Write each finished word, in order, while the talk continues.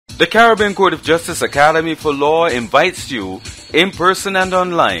The Caribbean Court of Justice Academy for Law invites you, in person and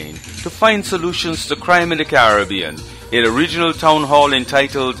online, to find solutions to crime in the Caribbean in a regional town hall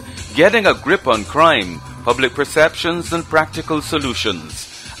entitled Getting a Grip on Crime, Public Perceptions and Practical Solutions.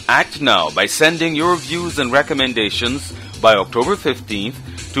 Act now by sending your views and recommendations by October 15th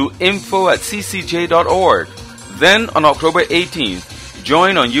to info@ccj.org. Then on October 18th,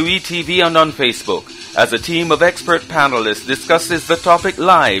 join on UETV and on Facebook as a team of expert panelists discusses the topic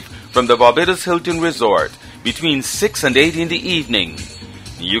live from the Barbados Hilton Resort between 6 and 8 in the evening.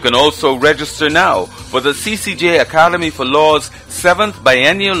 You can also register now for the CCJ Academy for Law's 7th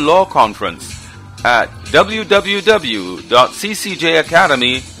Biennial Law Conference at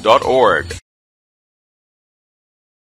www.ccjacademy.org.